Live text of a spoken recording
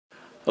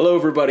Hello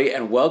everybody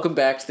and welcome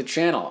back to the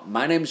channel.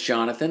 My name is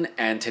Jonathan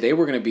and today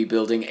we're going to be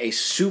building a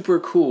super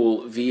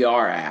cool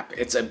VR app.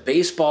 It's a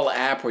baseball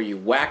app where you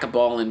whack a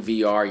ball in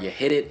VR, you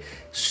hit it,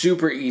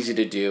 super easy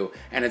to do,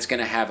 and it's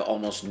going to have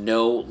almost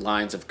no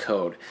lines of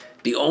code.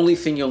 The only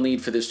thing you'll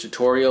need for this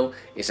tutorial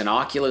is an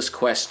Oculus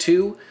Quest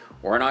 2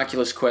 or an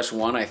Oculus Quest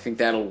 1, I think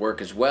that'll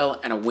work as well,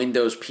 and a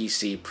Windows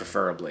PC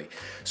preferably.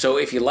 So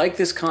if you like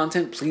this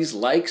content, please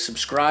like,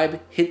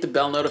 subscribe, hit the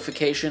bell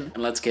notification,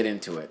 and let's get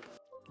into it.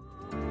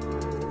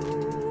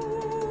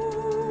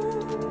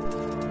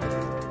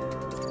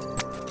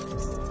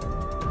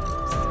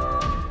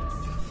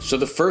 So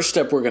the first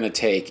step we're going to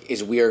take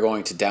is we are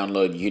going to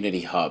download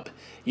Unity Hub.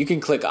 You can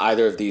click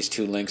either of these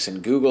two links in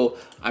Google.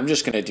 I'm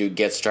just going to do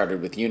Get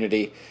Started with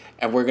Unity,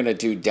 and we're going to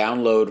do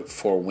Download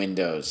for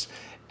Windows.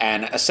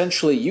 And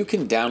essentially you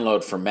can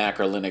download for Mac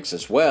or Linux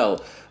as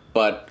well,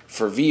 but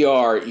for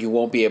VR you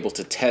won't be able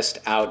to test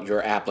out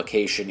your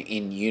application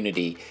in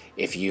Unity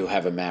if you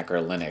have a Mac or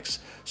Linux.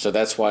 So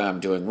that's why I'm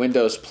doing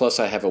Windows, plus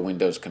I have a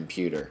Windows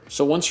computer.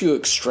 So once you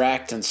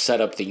extract and set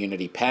up the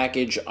Unity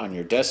package on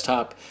your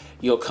desktop,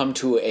 you'll come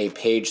to a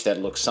page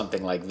that looks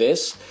something like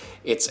this.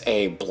 It's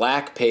a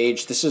black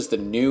page. This is the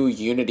new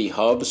Unity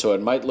Hub, so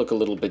it might look a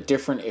little bit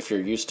different if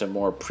you're used to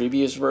more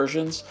previous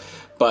versions,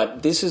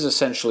 but this is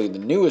essentially the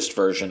newest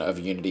version of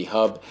Unity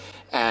Hub.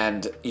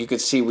 And you can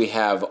see we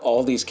have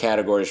all these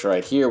categories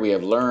right here. We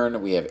have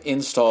Learn, we have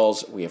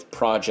Installs, we have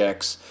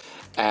Projects,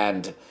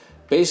 and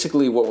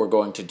basically what we're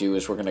going to do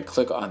is we're going to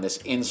click on this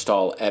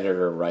Install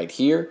Editor right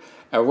here,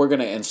 and we're going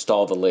to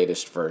install the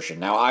latest version.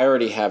 Now I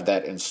already have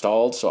that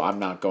installed, so I'm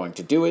not going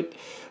to do it,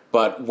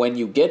 but when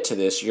you get to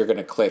this, you're going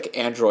to click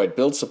Android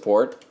Build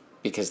Support,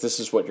 because this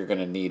is what you're going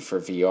to need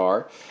for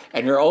VR.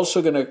 And you're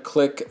also going to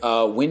click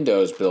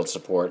Windows Build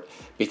Support,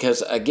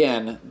 because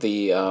again,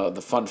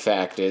 the fun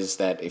fact is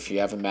that if you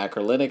have a Mac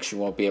or Linux, you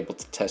won't be able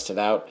to test it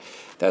out.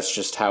 That's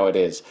just how it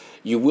is.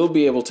 You will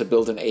be able to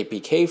build an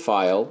APK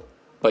file,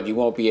 but you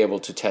won't be able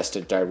to test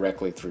it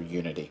directly through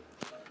Unity.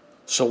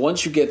 So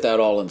once you get that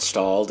all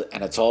installed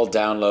and it's all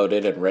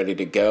downloaded and ready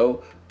to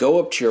go, go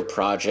up to your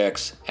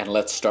projects and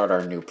let's start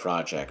our new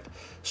project.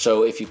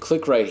 So if you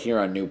click right here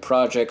on New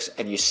Projects,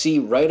 and you see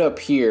right up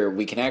here,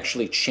 we can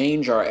actually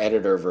change our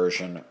editor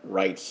version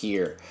right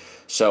here.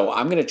 So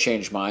I'm going to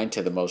change mine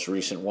to the most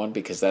recent one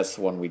because that's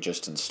the one we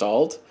just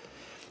installed.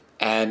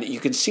 And you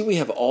can see we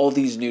have all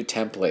these new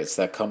templates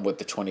that come with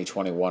the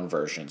 2021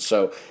 version.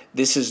 So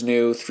this is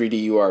new,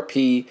 3D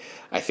URP,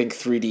 I think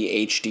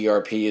 3D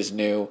HDRP is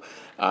new,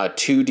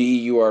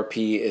 2D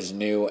URP is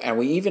new, and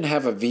we even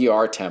have a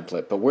VR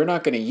template, but we're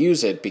not going to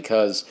use it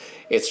because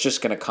it's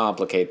just going to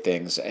complicate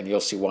things, and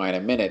you'll see why in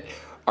a minute.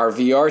 Our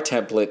VR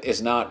template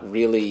is not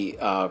really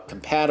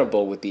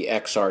compatible with the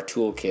XR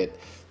Toolkit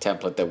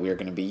template that we're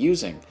going to be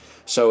using.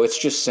 So it's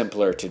just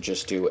simpler to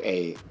just do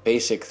a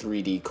basic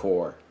 3D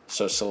core.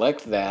 So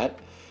select that,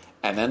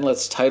 and then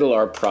let's title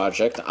our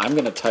project. I'm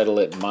going to title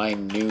it My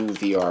New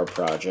VR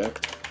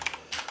Project.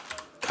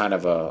 Kind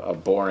of a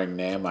boring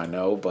name, I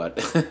know, but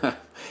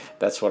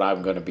that's what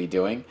I'm going to be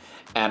doing.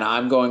 And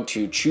I'm going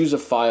to choose a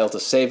file to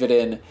save it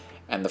in,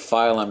 and the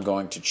file I'm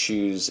going to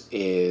choose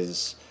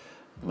is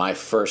my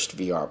first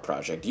VR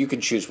project. You can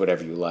choose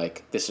whatever you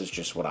like. This is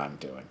just what I'm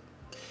doing.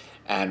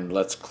 And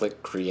let's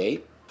click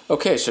Create.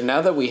 Okay, so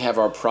now that we have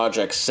our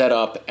project set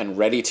up and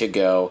ready to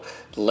go,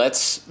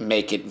 let's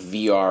make it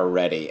VR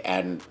ready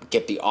and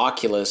get the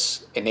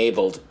Oculus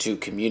enabled to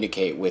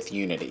communicate with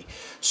Unity.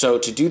 So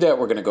to do that,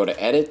 we're going to go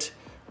to Edit,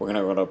 we're going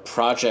to go to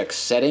Project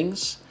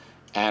Settings,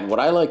 and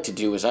what I like to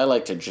do is I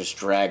like to just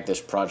drag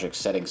this Project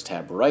Settings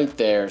tab right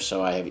there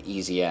so I have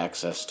easy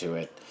access to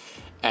it.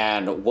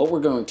 And what we're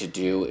going to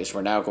do is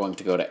we're now going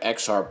to go to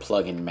XR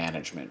Plugin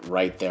Management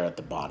right there at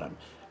the bottom.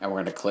 And we're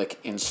going to click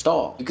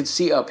Install. You can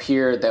see up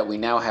here that we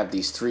now have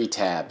these three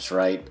tabs,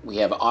 right? We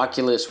have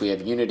Oculus, we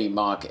have Unity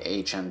Mock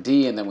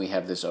HMD, and then we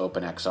have this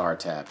OpenXR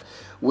tab.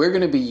 We're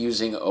going to be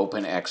using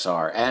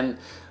OpenXR, and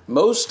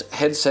most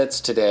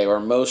headsets today, or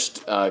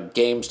most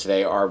games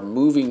today, are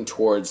moving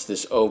towards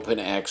this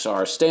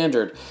OpenXR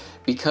standard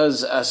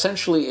because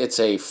essentially it's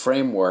a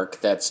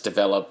framework that's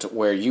developed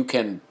where you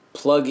can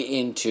plug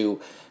into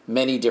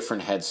many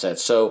different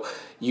headsets. So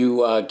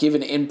you give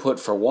an input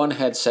for one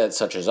headset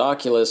such as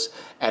Oculus,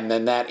 and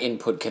then that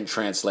input can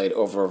translate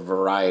over a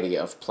variety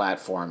of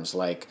platforms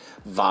like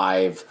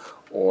Vive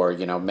or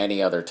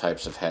many other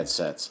types of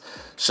headsets.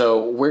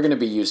 So we're going to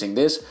be using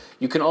this.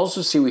 You can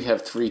also see we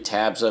have three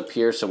tabs up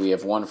here. So we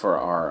have one for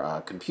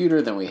our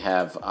computer, then we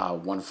have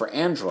one for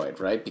Android,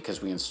 right?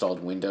 Because we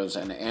installed Windows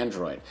and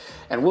Android.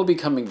 And we'll be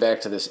coming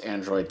back to this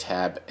Android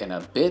tab in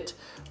a bit,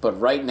 but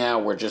right now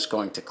we're just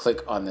going to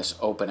click on this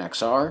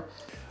OpenXR.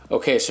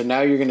 Okay, so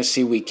now you're going to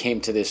see we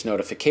came to this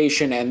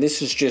notification, and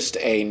this is just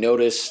a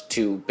notice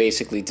to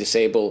basically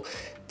disable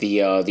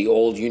the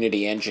old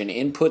Unity Engine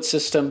input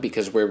system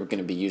because we're going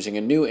to be using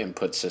a new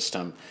input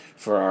system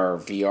for our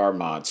VR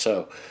mod.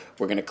 So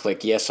we're going to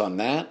click yes on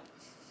that.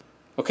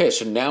 Okay,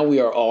 so now we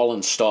are all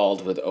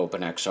installed with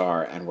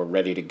OpenXR and we're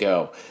ready to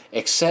go,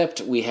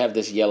 except we have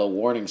this yellow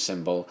warning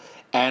symbol,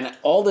 And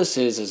all this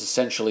is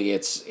essentially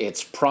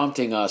it's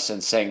prompting us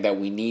and saying that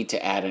we need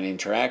to add an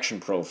interaction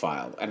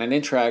profile. And an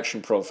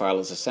interaction profile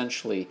is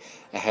essentially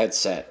a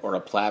headset or a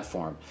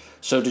platform.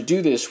 So to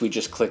do this, we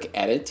just click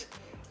Edit,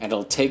 and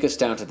it'll take us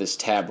down to this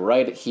tab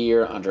right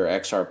here under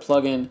XR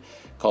plugin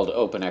called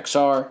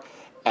OpenXR,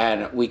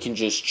 and we can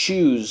just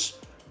choose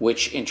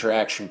which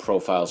interaction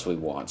profiles we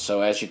want.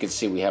 So as you can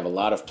see, we have a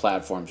lot of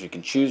platforms we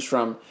can choose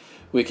from.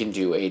 We can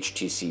do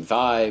HTC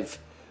Vive,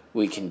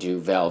 we can do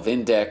Valve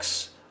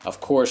Index. Of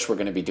course, we're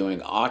going to be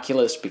doing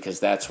Oculus because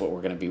that's what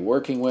we're going to be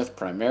working with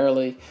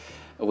primarily.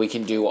 We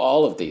can do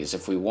all of these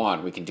if we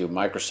want. We can do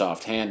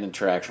Microsoft Hand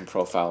Interaction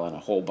Profile and a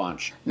whole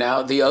bunch.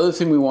 Now, the other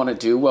thing we want to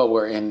do while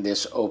we're in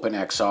this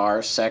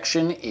OpenXR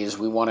section is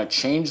we want to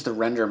change the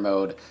render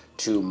mode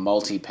to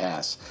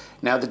multi-pass.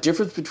 Now, the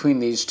difference between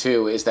these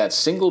two is that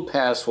single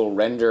pass will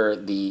render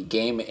the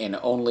game in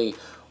only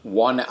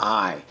one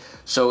eye.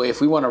 So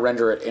if we want to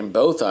render it in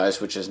both eyes,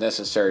 which is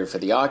necessary for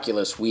the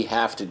Oculus, we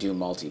have to do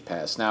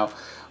multi-pass. Now,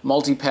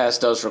 multi-pass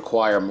does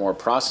require more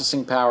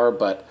processing power,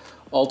 but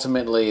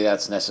ultimately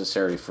that's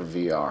necessary for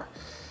VR.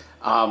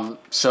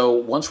 So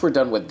once we're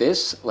done with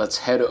this, let's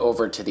head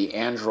over to the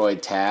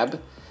Android tab,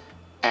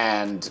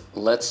 and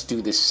let's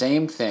do the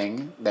same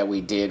thing that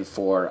we did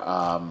for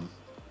our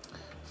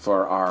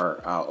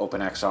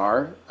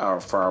OpenXR, or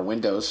for our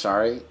Windows,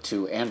 sorry,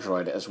 to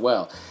Android as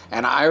well.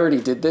 And I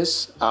already did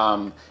this.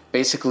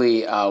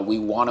 Basically, we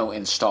want to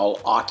install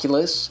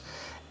Oculus,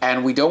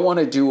 and we don't want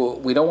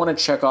to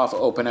check off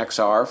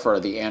OpenXR for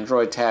the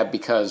Android tab,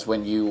 because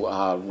when you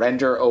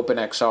render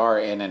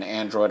OpenXR in an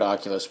Android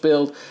Oculus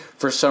build,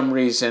 for some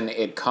reason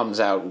it comes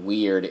out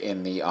weird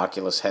in the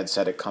Oculus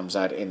headset. It comes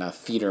out in a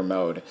theater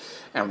mode,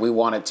 and we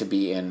want it to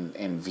be in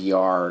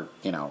VR,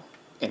 you know,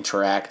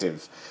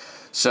 interactive.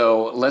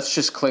 So let's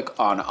just click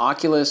on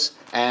Oculus,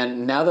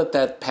 and now that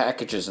that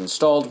package is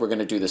installed, we're going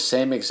to do the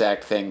same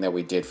exact thing that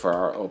we did for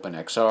our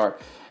OpenXR,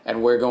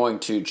 and we're going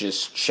to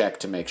just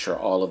check to make sure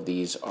all of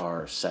these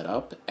are set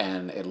up,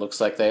 and it looks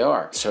like they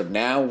are. So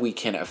now we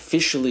can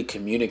officially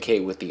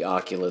communicate with the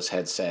Oculus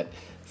headset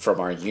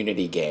from our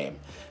Unity game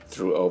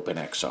through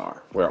OpenXR.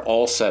 We're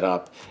all set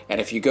up,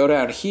 and if you go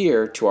down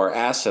here to our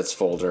assets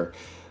folder,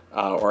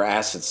 or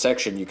assets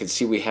section, you can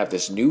see we have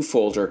this new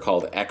folder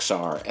called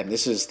XR, and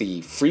this is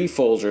the free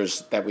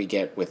folders that we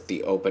get with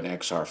the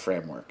OpenXR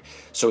framework.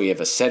 So we have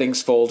a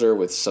settings folder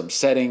with some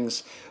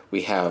settings,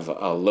 we have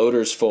a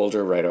loaders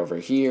folder right over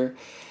here,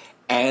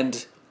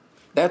 and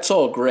that's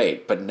all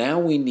great, but now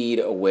we need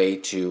a way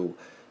to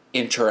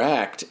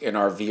interact in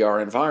our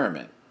VR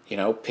environment, you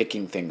know,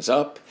 picking things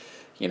up,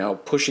 you know,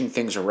 pushing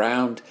things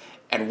around,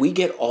 and we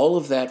get all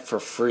of that for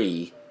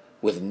free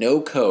with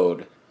no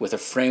code with a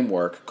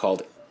framework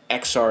called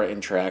XR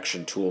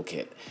Interaction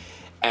Toolkit.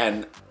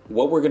 And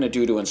what we're going to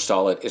do to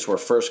install it is we're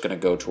first going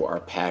to go to our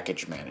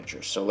package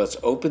manager. So let's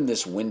open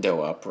this window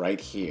up right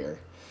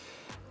here,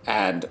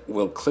 and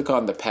we'll click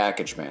on the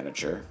package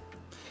manager.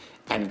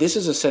 And this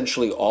is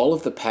essentially all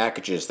of the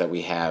packages that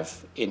we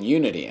have in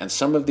Unity. And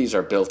some of these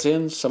are built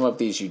in, some of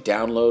these you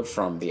download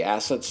from the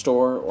asset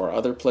store or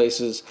other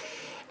places,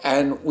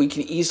 and we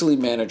can easily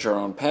manage our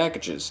own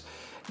packages.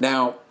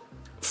 Now,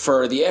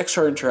 for the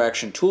XR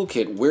Interaction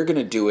Toolkit, we're going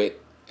to do it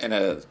in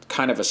a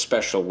kind of a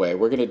special way.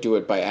 We're going to do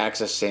it by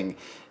accessing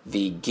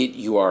the Git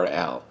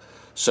URL.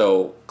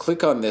 So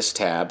click on this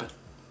tab.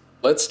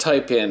 Let's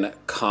type in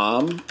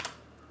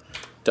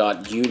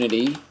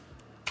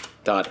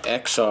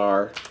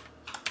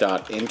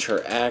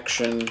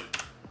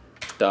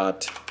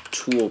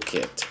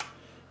com.unity.xr.interaction.toolkit,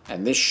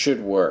 and this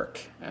should work,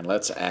 and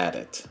let's add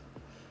it.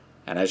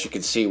 And as you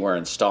can see, we're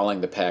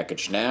installing the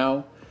package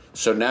now.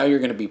 So now you're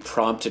going to be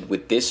prompted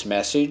with this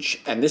message,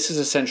 and this is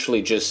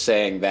essentially just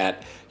saying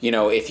that, you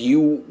know, if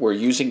you were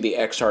using the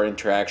XR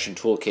Interaction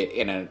Toolkit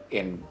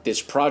in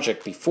this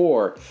project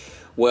before,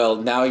 well,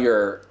 now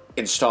you're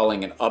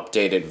installing an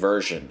updated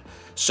version.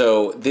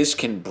 So this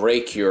can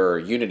break your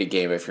Unity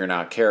game if you're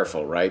not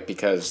careful, right?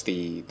 Because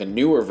the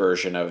newer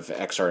version of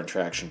XR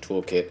Interaction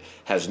Toolkit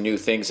has new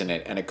things in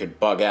it, and it could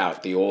bug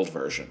out the old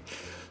version.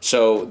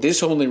 So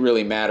this only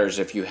really matters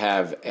if you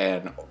have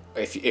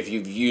if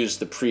you've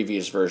used the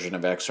previous version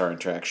of XR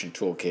Interaction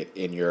Toolkit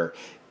in your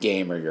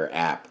game or your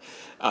app.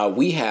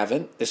 We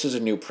haven't. This is a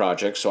new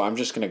project, so I'm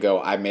just going to go,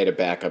 I made a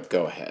backup,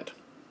 go ahead.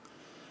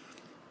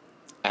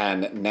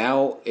 And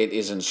now it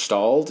is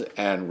installed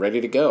and ready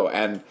to go.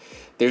 And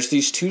there's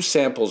these two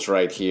samples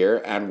right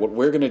here, and what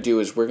we're going to do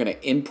is we're going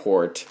to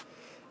import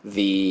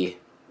the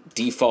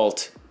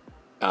default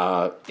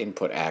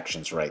input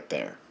actions right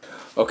there.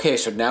 Okay,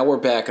 so now we're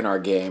back in our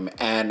game,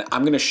 and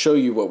I'm going to show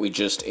you what we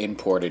just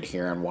imported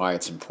here and why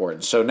it's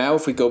important. So now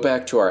if we go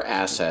back to our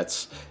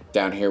assets,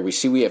 down here we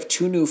see we have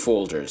two new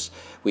folders.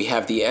 We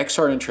have the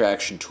XR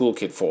Interaction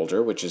Toolkit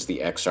folder, which is the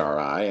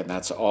XRI, and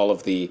that's all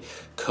of the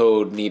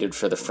code needed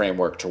for the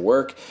framework to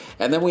work.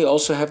 And then we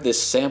also have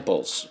this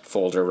samples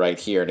folder right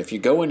here. And if you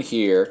go in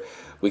here,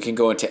 we can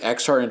go into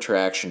XR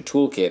Interaction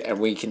Toolkit, and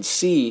we can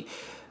see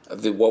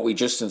what we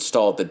just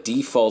installed, the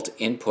default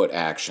input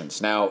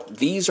actions. Now,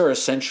 these are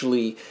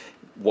essentially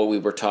what we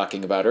were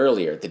talking about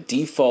earlier, the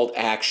default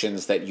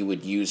actions that you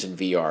would use in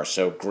VR.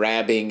 So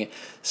grabbing,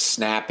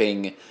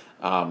 snapping,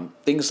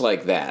 things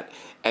like that.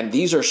 And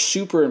these are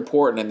super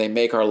important and they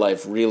make our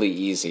life really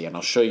easy. And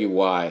I'll show you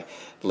why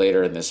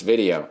later in this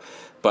video.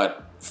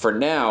 But for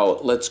now,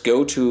 let's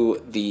go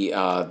to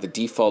the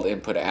default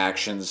input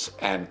actions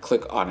and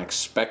click on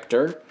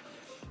Expector.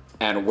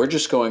 And we're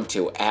just going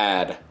to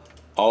add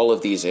all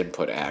of these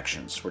input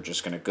actions. We're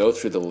just going to go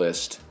through the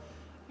list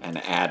and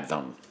add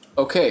them.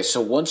 Okay, so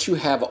once you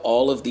have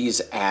all of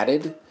these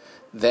added,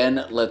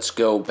 then let's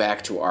go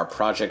back to our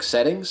project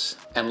settings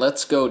and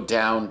let's go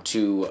down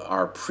to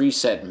our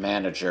preset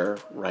manager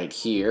right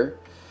here.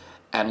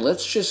 And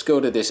let's just go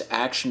to this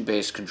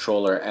action-based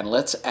controller and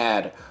let's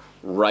add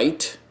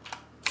right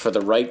for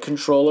the right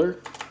controller.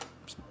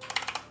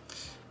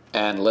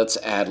 And let's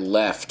add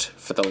left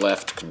for the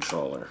left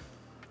controller.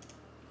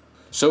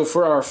 So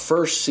for our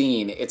first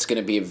scene, it's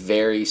going to be a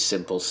very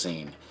simple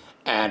scene.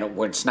 And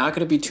it's not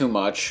going to be too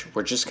much.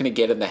 We're just going to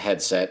get in the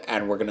headset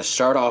and we're going to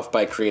start off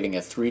by creating a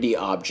 3D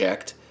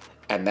object.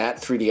 And that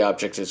 3D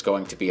object is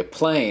going to be a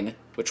plane,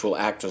 which will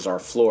act as our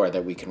floor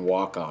that we can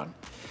walk on.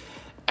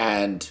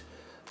 And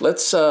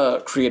let's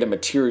create a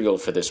material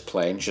for this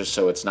plane just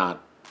so it's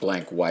not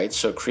blank white.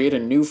 So create a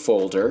new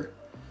folder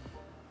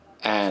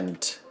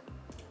and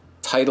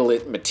title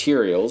it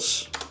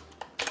Materials.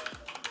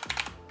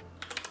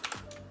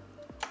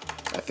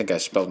 I think I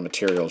spelled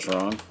materials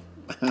wrong.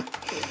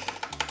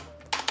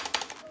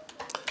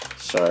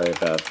 Sorry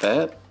about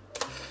that.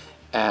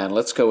 And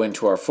let's go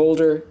into our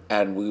folder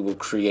and we will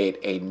create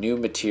a new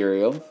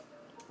material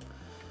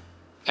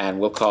and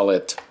we'll call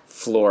it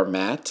floor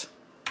mat.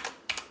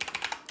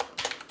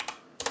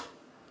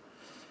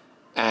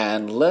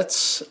 And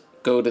let's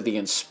go to the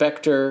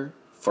inspector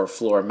for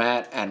floor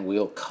mat and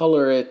we'll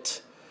color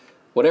it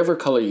whatever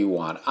color you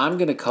want. I'm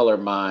going to color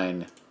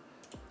mine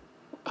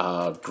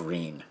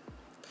green.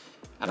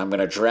 And I'm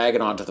going to drag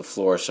it onto the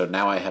floor, so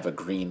now I have a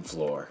green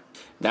floor.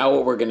 Now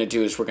what we're going to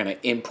do is we're going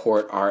to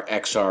import our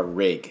XR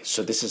rig.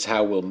 So this is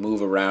how we'll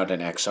move around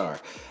in XR.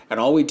 And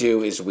all we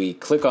do is we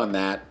click on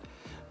that,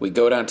 we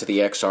go down to the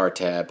XR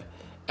tab,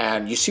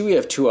 and you see we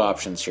have two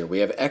options here. We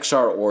have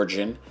XR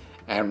Origin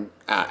and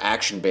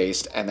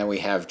action-based, and then we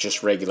have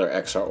just regular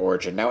XR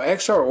Origin. Now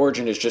XR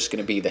Origin is just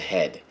going to be the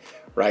head,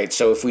 right?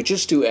 So if we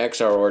just do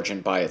XR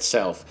Origin by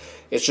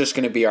itself, it's just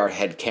going to be our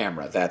head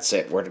camera. That's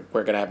it. We're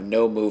going to have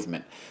no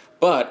movement.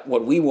 But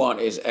what we want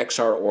is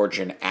XR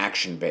Origin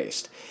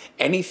action-based.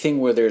 Anything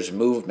where there's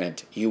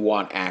movement, you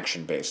want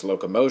action-based.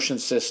 Locomotion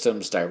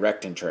systems,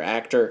 direct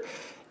interactor,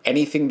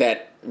 anything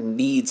that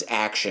needs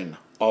action,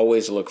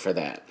 always look for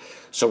that.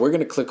 So we're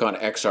going to click on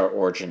XR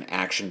Origin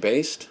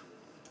action-based.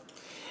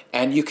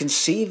 And you can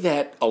see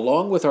that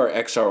along with our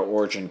XR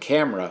Origin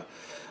camera,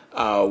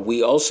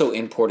 we also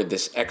imported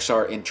this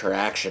XR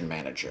Interaction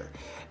Manager.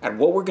 And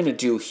what we're going to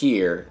do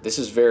here, this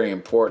is very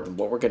important,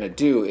 what we're going to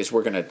do is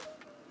we're going to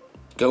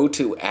go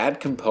to Add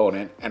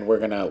Component, and we're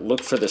going to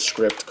look for the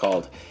script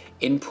called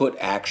Input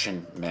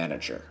Action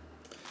Manager.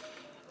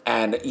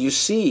 And you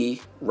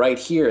see right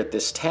here at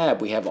this tab,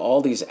 we have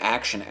all these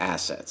action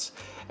assets,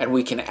 and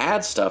we can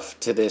add stuff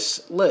to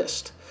this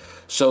list.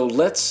 So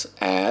let's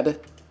add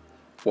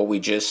what we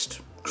just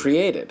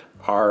created,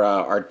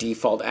 our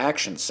default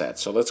action set.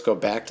 So let's go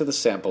back to the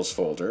samples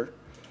folder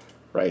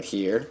right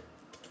here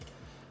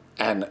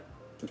and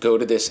go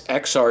to this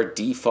XR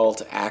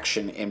default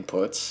action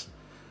inputs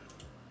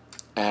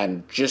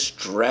and just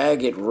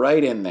drag it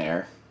right in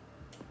there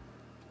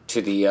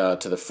to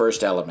the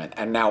first element.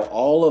 And now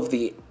all of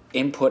the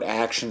input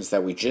actions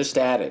that we just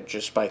added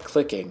just by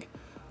clicking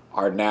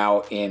are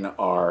now in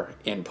our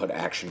input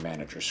action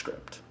manager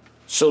script.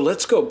 So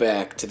let's go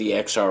back to the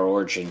XR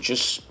Origin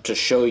just to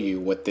show you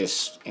what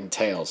this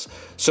entails.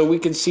 So we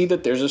can see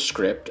that there's a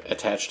script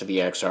attached to the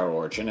XR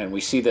Origin, and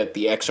we see that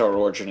the XR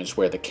Origin is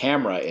where the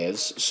camera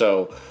is.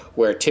 So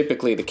where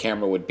typically the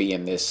camera would be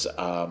in this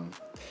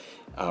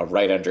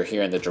right under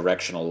here in the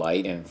directional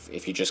light, and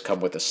if you just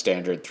come with a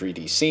standard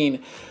 3D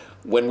scene,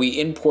 when we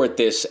import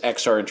this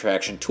XR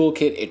Interaction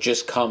Toolkit, it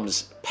just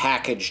comes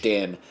packaged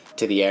in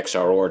to the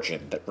XR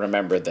Origin,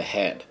 remember the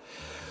head.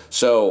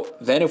 So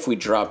then if we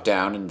drop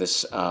down in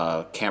this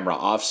camera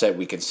offset,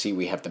 we can see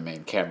we have the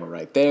main camera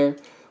right there.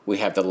 We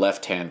have the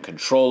left-hand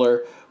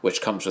controller,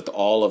 which comes with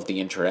all of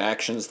the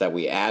interactions that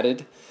we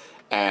added.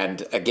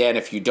 And again,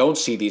 if you don't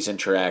see these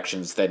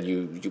interactions, then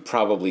you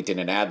probably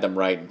didn't add them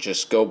right.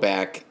 Just go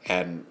back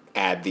and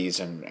add these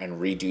and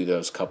redo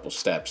those couple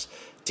steps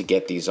to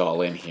get these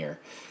all in here.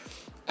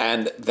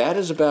 And that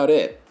is about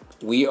it.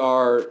 We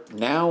are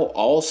now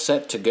all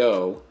set to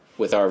go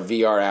with our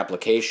VR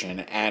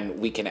application, and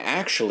we can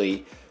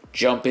actually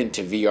jump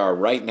into VR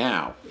right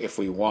now if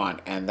we want,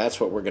 and that's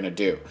what we're going to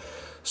do.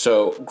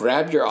 So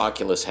grab your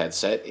Oculus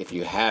headset if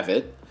you have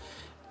it,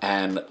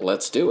 and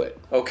let's do it.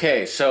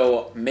 Okay,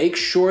 so make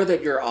sure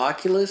that your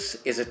Oculus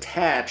is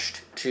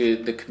attached to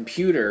the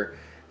computer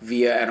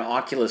via an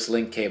Oculus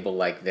link cable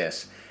like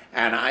this.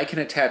 And I can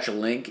attach a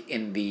link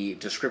in the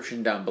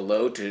description down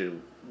below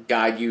to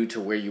guide you to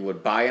where you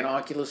would buy an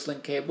Oculus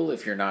Link cable.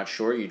 If you're not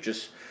sure, you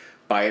just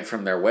buy it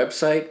from their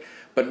website.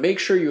 But make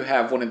sure you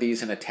have one of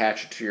these and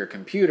attach it to your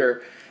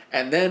computer.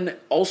 And then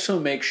also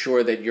make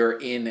sure that you're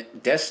in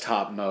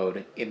desktop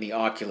mode in the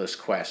Oculus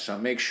Quest. So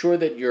make sure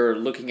that you're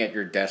looking at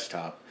your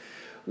desktop.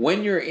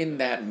 When you're in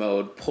that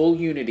mode, pull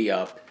Unity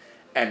up.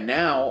 And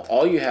now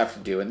all you have to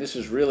do, and this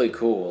is really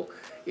cool,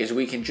 is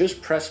we can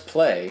just press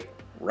play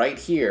right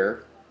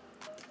here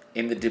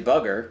in the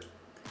debugger.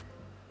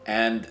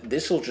 And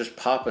this will just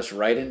pop us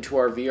right into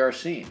our VR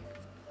scene.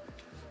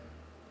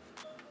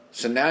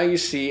 So now you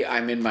see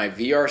I'm in my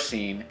VR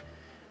scene.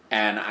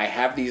 And I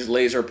have these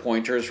laser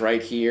pointers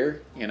right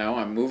here, you know,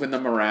 I'm moving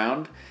them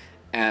around.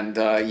 And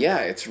yeah,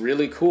 it's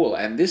really cool.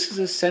 And this is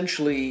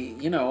essentially,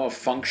 you know, a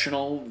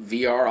functional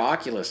VR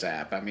Oculus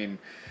app. I mean,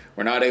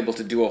 we're not able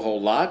to do a whole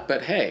lot,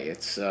 but hey,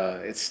 it's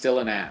still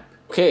an app.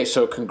 Okay,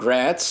 so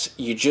congrats.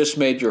 You just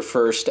made your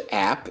first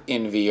app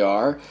in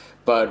VR,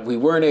 but we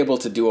weren't able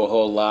to do a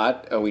whole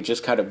lot. We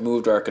just kind of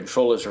moved our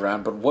controllers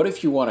around. But what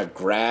if you want to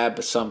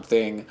grab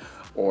something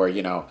or,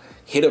 you know,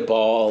 hit a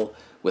ball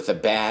with a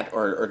bat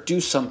or do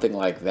something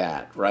like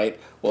that, right?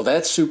 Well,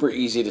 that's super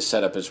easy to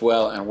set up as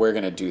well, and we're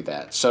gonna do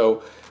that.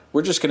 So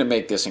we're just gonna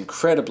make this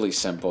incredibly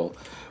simple.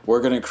 We're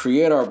gonna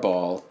create our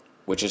ball,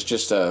 which is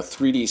just a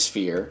 3D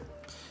sphere.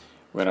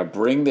 We're gonna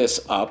bring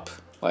this up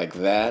like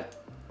that,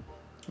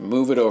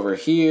 move it over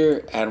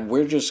here, and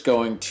we're just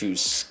going to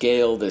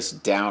scale this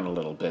down a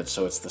little bit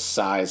so it's the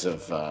size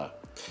of,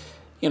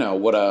 you know,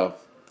 what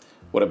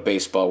a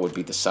baseball would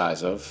be the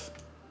size of,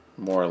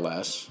 more or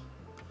less.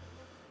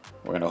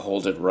 We're going to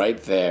hold it right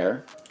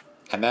there,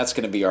 and that's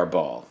going to be our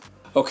ball.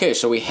 Okay,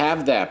 so we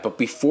have that, but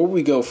before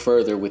we go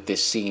further with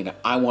this scene,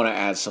 I want to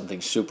add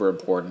something super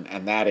important,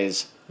 and that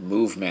is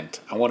movement.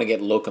 I want to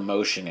get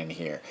locomotion in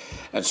here.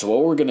 And so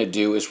what we're going to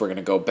do is we're going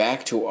to go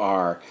back to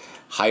our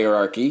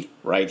hierarchy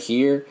right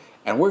here,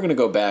 and we're going to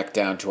go back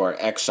down to our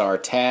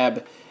XR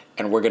tab,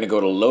 and we're going to go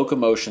to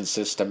Locomotion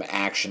System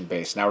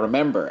Action-Based. Now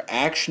remember,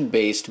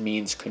 action-based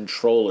means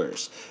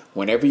controllers.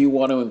 Whenever you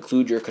want to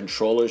include your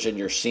controllers in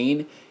your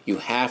scene, you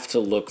have to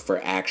look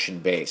for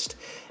action-based.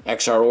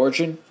 XR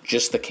Origin,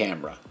 just the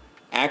camera.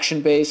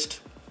 Action-based,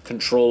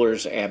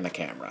 controllers and the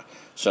camera.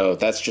 So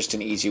that's just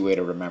an easy way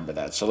to remember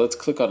that. So let's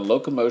click on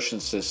Locomotion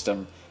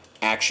System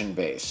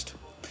Action-Based.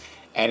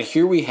 And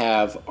here we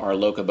have our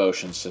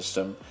locomotion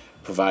system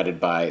provided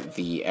by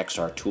the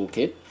XR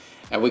Toolkit.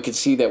 And we can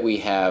see that we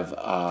have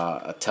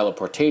a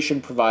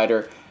teleportation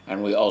provider,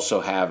 and we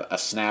also have a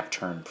snap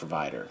turn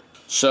provider.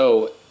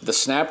 So the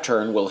snap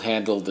turn will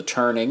handle the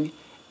turning,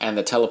 and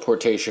the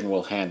teleportation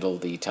will handle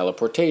the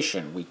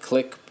teleportation. We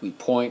click, we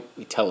point,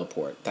 we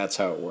teleport. That's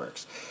how it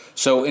works.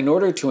 So in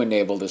order to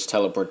enable this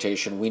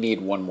teleportation, we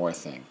need one more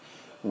thing.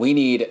 We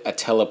need a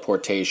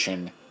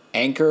teleportation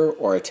anchor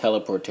or a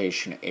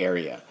teleportation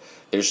area.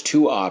 There's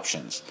two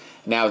options.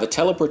 Now the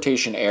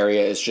teleportation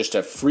area is just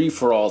a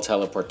free-for-all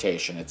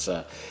teleportation. It's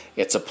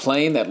a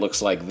plane that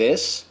looks like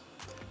this,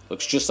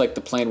 looks just like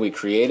the plane we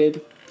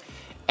created,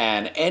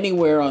 and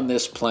anywhere on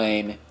this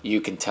plane you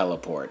can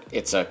teleport.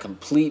 It's a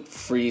complete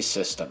free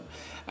system.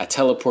 A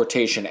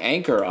teleportation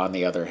anchor, on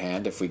the other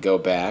hand, if we go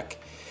back,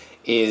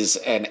 is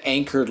an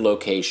anchored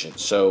location.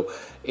 So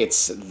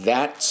it's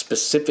that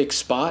specific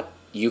spot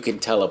you can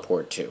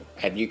teleport to,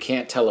 and you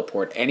can't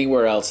teleport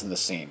anywhere else in the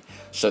scene.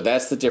 So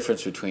that's the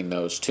difference between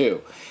those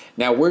two.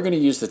 Now we're going to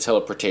use the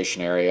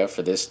teleportation area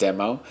for this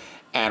demo,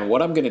 and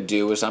what I'm going to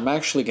do is I'm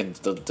actually going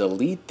to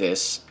delete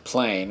this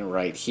plane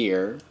right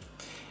here,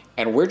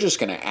 and we're just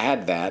going to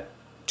add that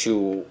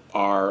to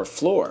our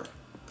floor.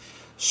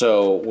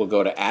 So we'll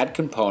go to Add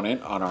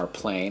Component on our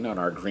plane, on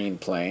our green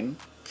plane,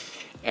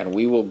 and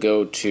we will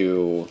go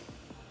to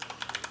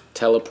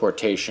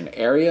Teleportation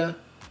Area,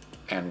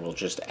 and we'll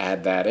just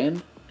add that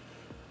in,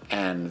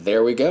 and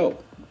there we go.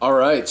 All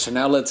right, so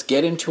now let's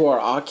get into our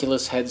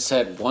Oculus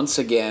headset once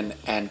again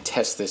and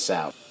test this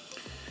out.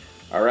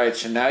 All right,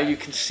 so now you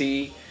can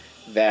see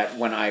that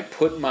when I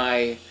put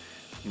my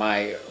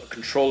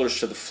controllers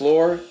to the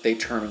floor, they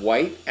turn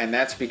white, and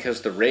that's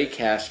because the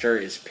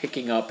Raycaster is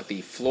picking up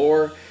the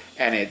floor,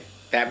 and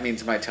that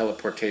means my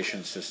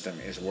teleportation system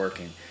is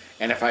working.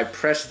 And if I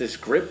press this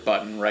grip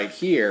button right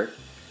here,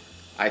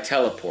 I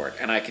teleport,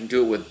 and I can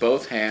do it with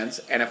both hands,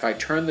 and if I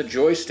turn the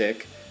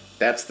joystick,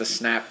 that's the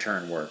snap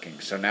turn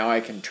working. So now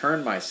I can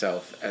turn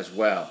myself as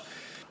well.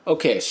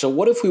 Okay, so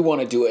what if we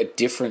want to do a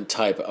different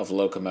type of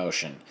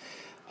locomotion?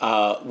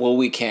 Well,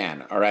 we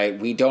can, all right?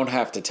 We don't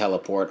have to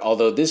teleport,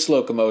 although this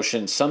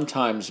locomotion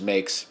sometimes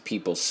makes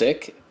people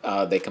sick.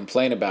 They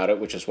complain about it,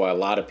 which is why a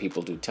lot of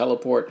people do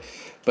teleport.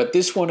 But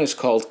this one is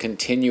called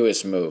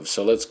Continuous Move.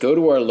 So let's go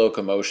to our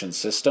locomotion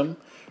system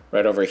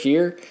right over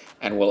here,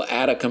 and we'll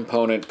add a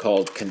component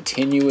called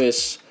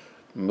Continuous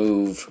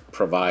Move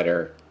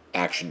Provider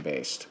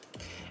Action-Based.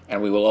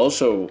 And we will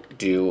also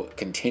do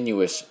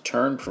Continuous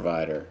Turn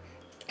Provider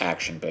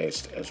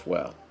Action-Based as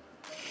well.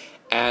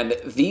 And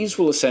these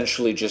will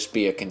essentially just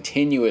be a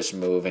continuous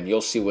move, and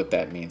you'll see what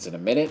that means in a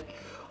minute.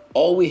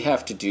 All we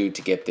have to do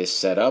to get this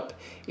set up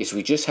is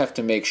we just have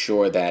to make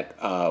sure that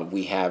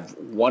we have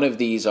one of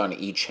these on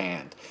each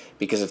hand,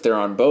 because if they're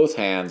on both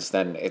hands,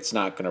 then it's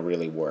not going to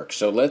really work.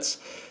 So let's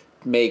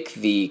make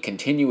the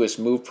continuous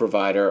move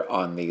provider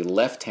on the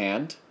left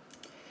hand,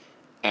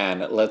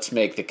 and let's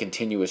make the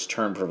continuous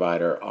turn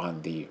provider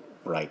on the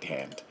right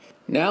hand.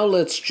 Now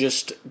let's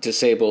just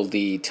disable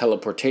the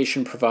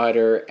teleportation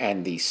provider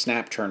and the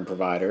snap turn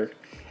provider,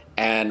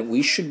 and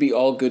we should be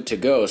all good to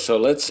go. So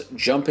let's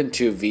jump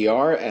into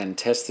VR and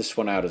test this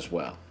one out as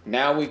well.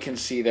 Now we can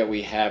see that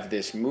we have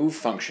this move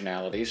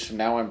functionality. So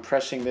now I'm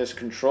pressing this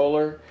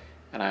controller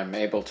and I'm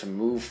able to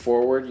move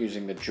forward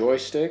using the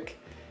joystick,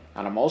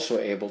 and I'm also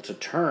able to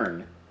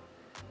turn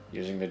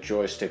using the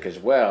joystick as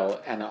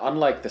well. And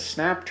unlike the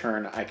snap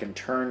turn, I can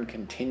turn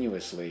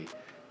continuously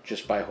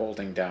just by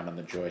holding down on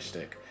the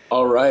joystick.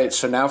 All right,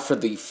 so now for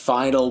the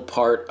final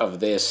part of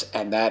this,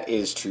 and that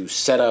is to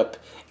set up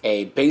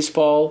a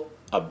baseball,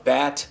 a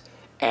bat,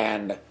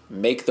 and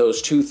make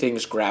those two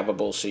things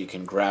grabbable so you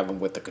can grab them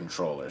with the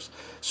controllers.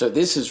 So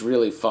this is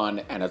really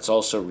fun, and it's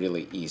also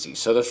really easy.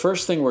 So the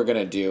first thing we're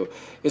gonna do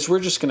is we're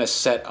just gonna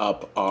set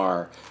up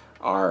our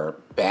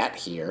bat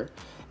here,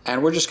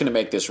 and we're just gonna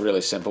make this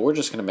really simple. We're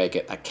just gonna make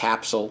it a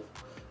capsule.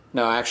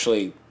 No,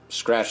 actually,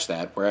 scratch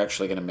that. We're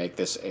actually gonna make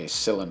this a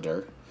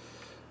cylinder.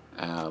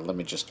 Let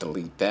me just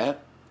delete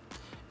that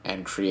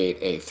and create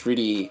a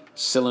 3D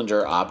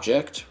cylinder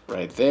object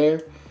right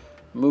there.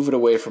 Move it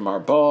away from our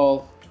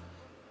ball,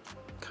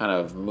 kind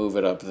of move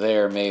it up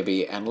there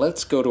maybe, and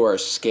let's go to our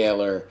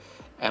scaler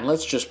and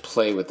let's just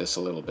play with this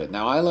a little bit.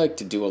 Now I like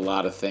to do a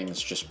lot of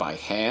things just by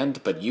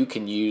hand, but you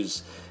can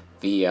use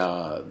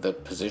the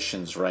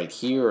positions right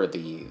here, or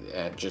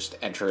just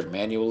enter it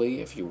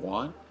manually if you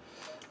want.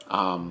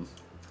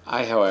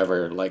 I,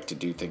 however, like to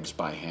do things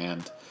by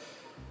hand.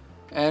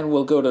 And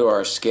we'll go to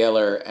our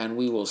scaler and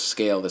we will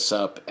scale this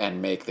up and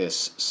make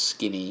this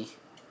skinny.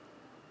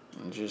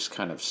 And just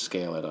kind of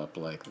scale it up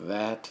like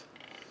that.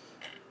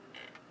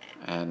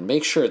 And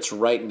make sure it's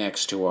right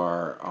next to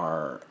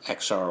our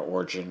XR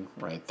origin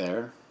right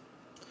there.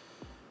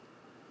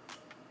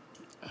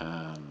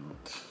 And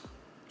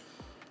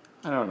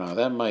I don't know,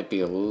 that might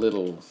be a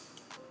little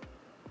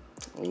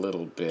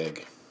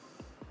big.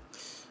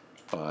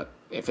 But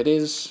if it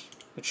is,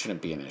 it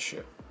shouldn't be an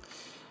issue.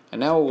 And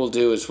now what we'll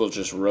do is we'll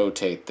just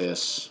rotate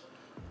this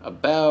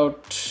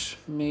about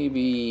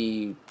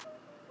maybe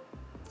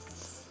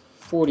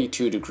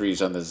 42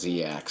 degrees on the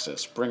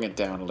Z-axis. Bring it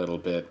down a little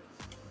bit.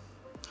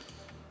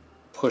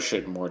 Push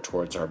it more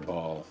towards our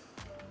ball.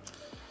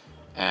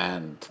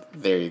 And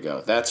there you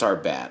go. That's our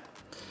bat.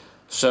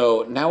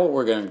 So now what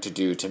we're going to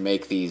do to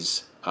make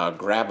these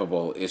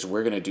grabbable is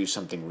we're going to do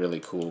something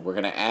really cool. We're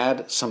going to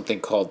add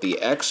something called the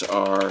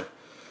XR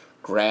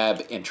Grab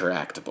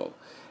Interactable.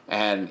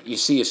 And you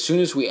see, as soon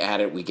as we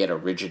add it, we get a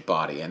rigid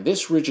body. And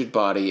this rigid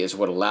body is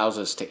what allows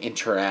us to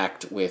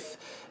interact with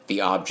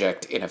the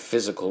object in a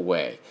physical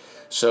way.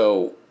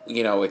 So,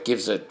 you know, it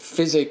gives it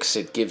physics,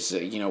 it gives,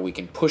 you know, we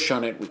can push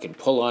on it, we can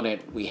pull on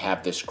it. We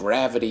have this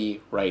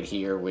gravity right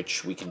here,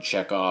 which we can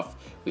check off.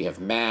 We have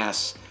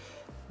mass.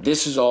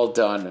 This is all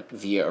done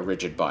via a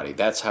rigid body.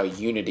 That's how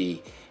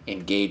Unity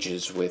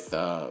engages with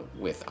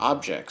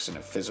objects in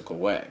a physical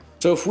way.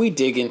 So if we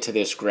dig into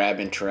this Grab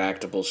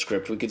Interactable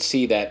script, we could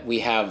see that we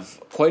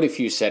have quite a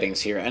few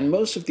settings here, and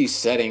most of these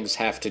settings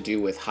have to do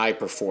with high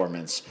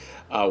performance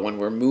when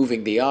we're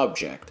moving the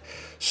object.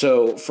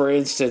 So for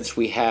instance,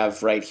 we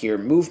have right here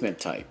movement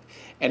type.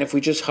 And if we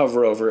just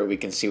hover over it, we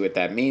can see what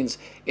that means.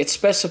 It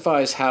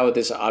specifies how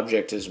this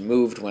object is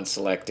moved when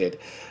selected.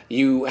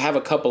 You have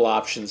a couple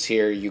options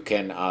here. You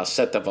can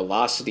set the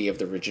velocity of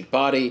the rigid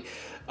body,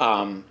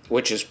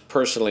 which is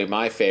personally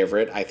my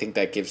favorite. I think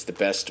that gives the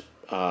best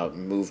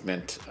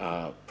movement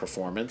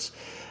performance.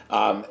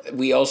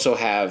 We also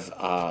have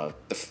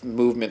the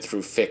movement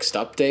through fixed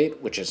update,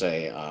 which is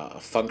a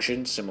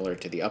function similar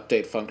to the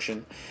update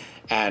function,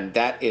 and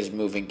that is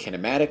moving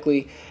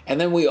kinematically.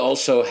 And then we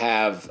also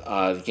have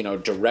you know,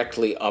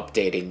 directly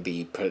updating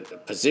the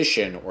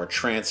position or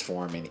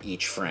transform in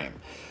each frame.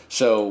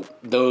 So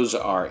those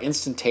are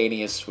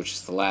instantaneous, which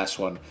is the last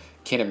one,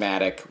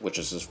 kinematic, which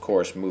is of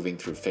course moving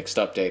through fixed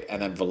update,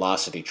 and then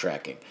velocity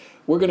tracking.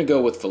 We're going to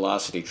go with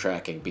velocity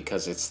tracking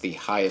because it's the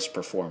highest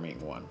performing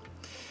one.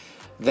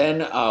 Then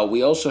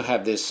we also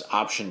have this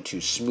option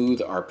to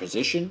smooth our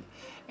position,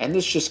 and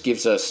this just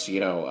gives us, you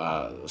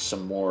know,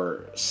 some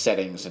more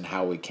settings and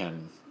how we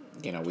can,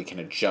 you know, we can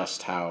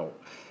adjust how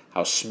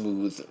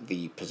smooth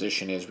the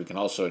position is. We can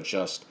also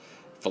adjust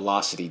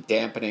velocity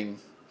dampening,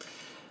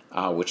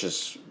 which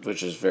is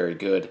very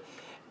good.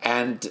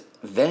 And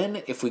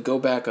then if we go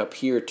back up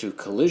here to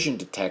collision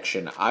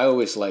detection, I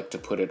always like to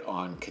put it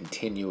on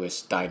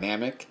continuous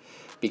dynamic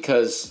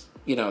because,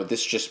 you know,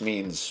 this just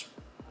means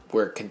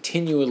we're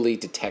continually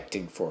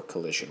detecting for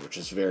collision, which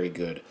is very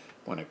good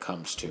when it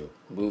comes to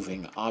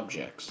moving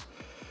objects.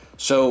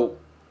 So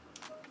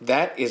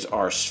that is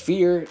our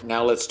sphere.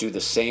 Now let's do the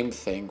same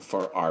thing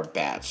for our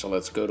bat. So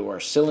let's go to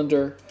our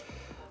cylinder.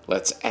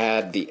 Let's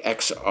add the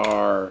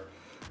XR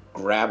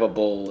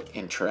Grabbable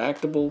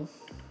Interactable.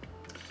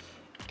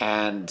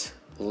 And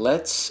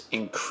let's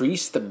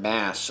increase the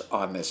mass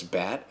on this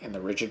bat in the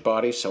rigid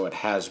body so it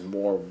has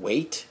more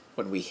weight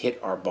when we hit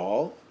our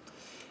ball.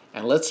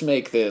 And let's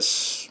make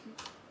this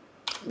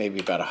maybe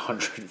about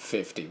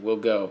 150. We'll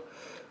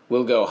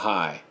go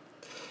high.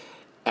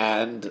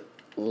 And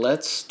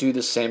let's do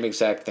the same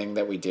exact thing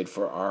that we did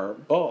for our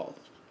ball.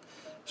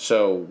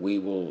 So we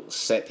will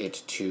set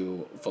it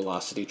to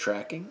velocity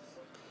tracking.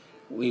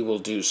 We will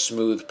do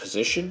smooth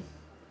position.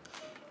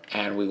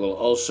 And we will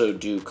also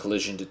do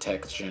collision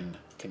detection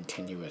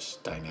continuous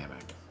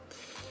dynamic.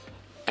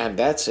 And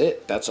that's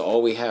it. That's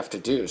all we have to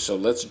do. So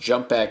let's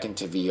jump back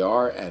into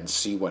VR and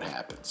see what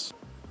happens.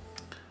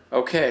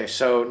 Okay,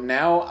 so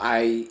now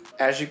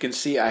as you can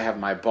see, I have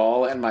my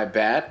ball and my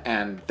bat,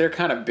 and they're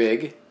kind of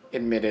big,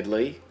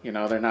 admittedly. You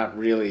know, they're not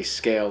really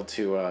scaled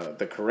to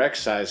the correct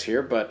size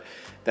here, but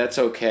that's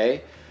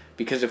okay.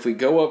 Because if we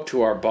go up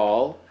to our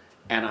ball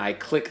and I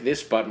click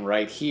this button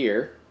right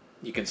here,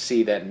 you can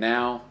see that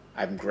now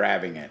I'm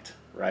grabbing it,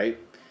 right?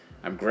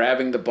 I'm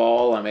grabbing the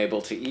ball. I'm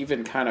able to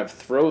even kind of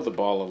throw the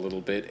ball a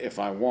little bit if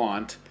I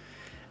want.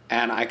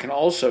 And I can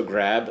also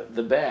grab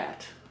the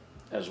bat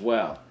as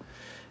well.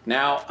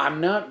 Now,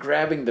 I'm not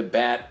grabbing the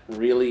bat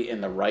really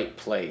in the right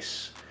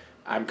place.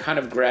 I'm kind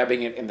of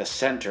grabbing it in the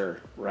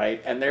center,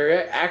 right? And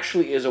there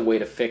actually is a way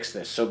to fix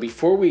this. So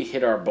before we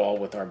hit our ball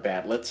with our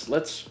bat,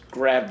 let's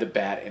grab the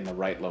bat in the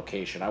right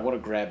location. I want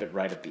to grab it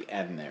right at the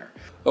end there.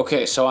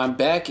 Okay, so I'm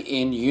back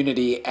in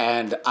Unity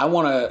and I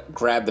want to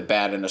grab the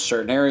bat in a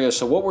certain area.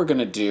 So what we're going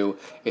to do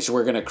is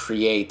we're going to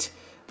create,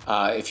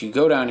 if you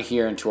go down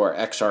here into our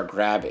XR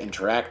Grab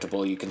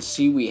Interactable, you can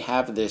see we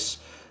have this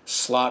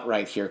slot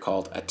right here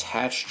called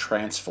Attach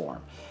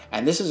Transform.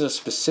 And this is a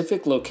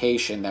specific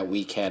location that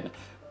we can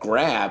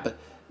grab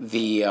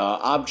the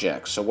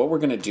object. So what we're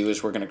going to do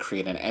is we're going to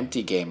create an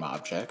empty game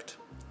object,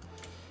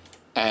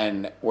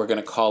 and we're going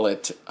to call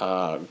it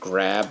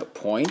grab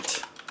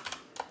point.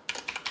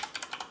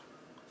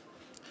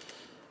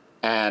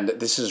 And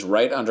this is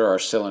right under our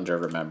cylinder,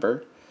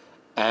 remember?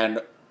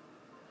 And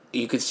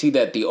you can see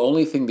that the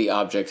only thing the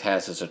object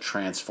has is a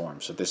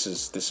transform. So this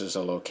is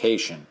a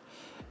location.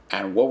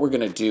 And what we're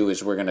going to do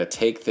is we're going to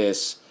take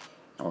this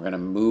and we're going to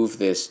move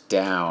this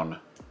down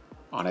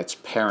on its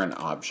parent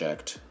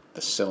object,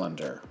 the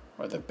cylinder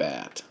or the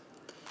bat.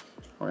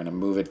 We're going to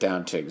move it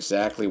down to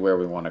exactly where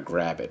we want to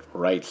grab it,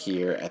 right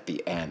here at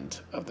the end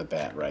of the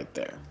bat right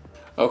there.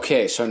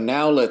 Okay, so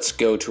now let's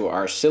go to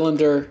our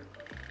cylinder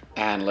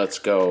and let's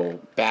go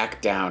back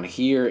down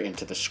here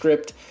into the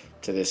script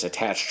to this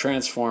attach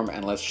transform,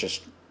 and let's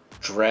just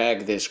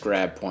drag this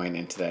grab point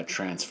into that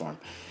transform.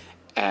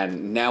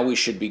 And now we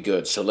should be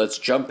good. So let's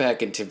jump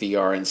back into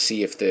VR and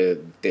see if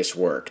this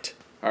worked.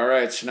 All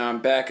right, so now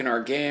I'm back in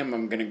our game.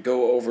 I'm going to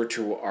go over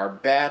to our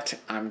bat.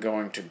 I'm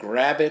going to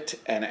grab it,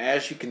 and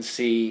as you can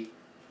see,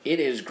 it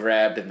is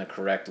grabbed in the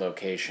correct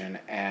location,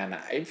 and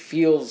it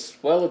feels,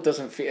 well,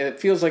 it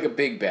feels like a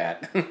big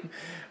bat,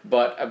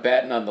 but a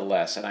bat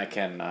nonetheless, and I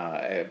can,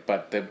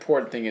 but the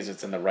important thing is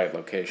it's in the right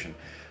location.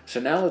 So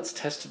now let's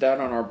test it out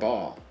on our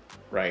ball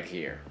right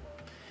here.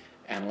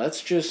 And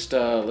let's just,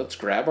 let's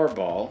grab our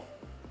ball,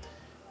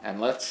 and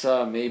let's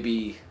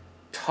maybe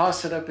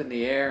toss it up in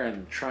the air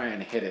and try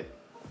and hit it.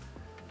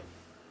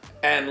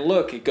 And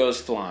look, it goes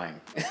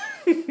flying.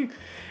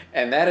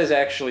 And that is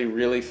actually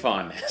really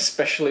fun,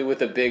 especially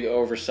with a big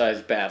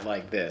oversized bat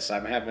like this.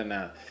 I'm having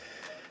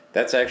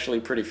that's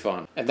actually pretty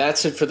fun. And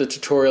that's it for the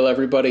tutorial,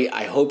 everybody.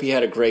 I hope you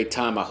had a great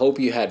time. I hope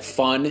you had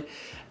fun.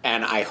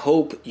 And I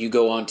hope you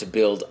go on to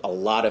build a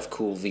lot of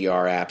cool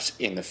VR apps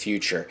in the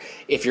future.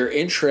 If you're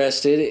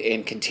interested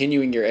in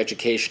continuing your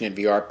education in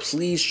VR,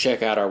 please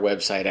check out our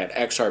website at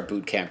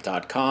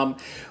xrbootcamp.com.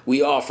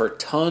 We offer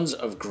tons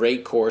of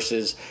great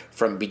courses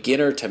from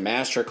beginner to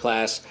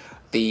masterclass.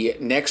 The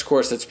next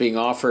course that's being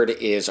offered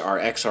is our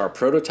XR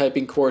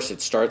prototyping course.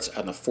 It starts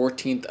on the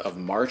 14th of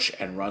March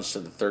and runs to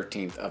the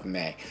 13th of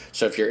May.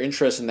 So if you're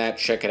interested in that,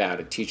 check it out.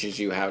 It teaches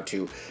you how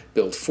to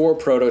build 4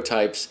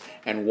 prototypes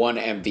and 1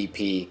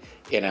 MVP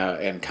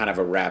in kind of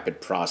a rapid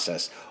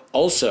process.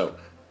 Also,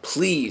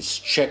 please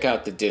check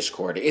out the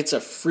Discord. It's a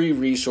free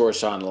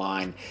resource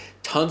online.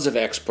 Tons of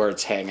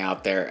experts hang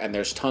out there, and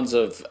there's tons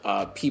of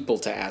people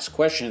to ask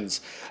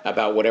questions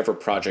about whatever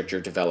project you're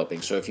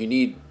developing. So if you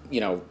need,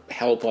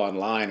 help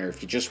online, or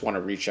if you just want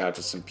to reach out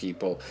to some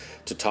people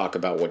to talk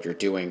about what you're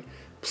doing,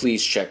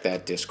 please check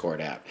that Discord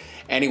out.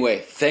 Anyway,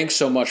 thanks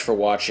so much for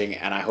watching,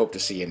 and I hope to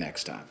see you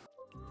next time.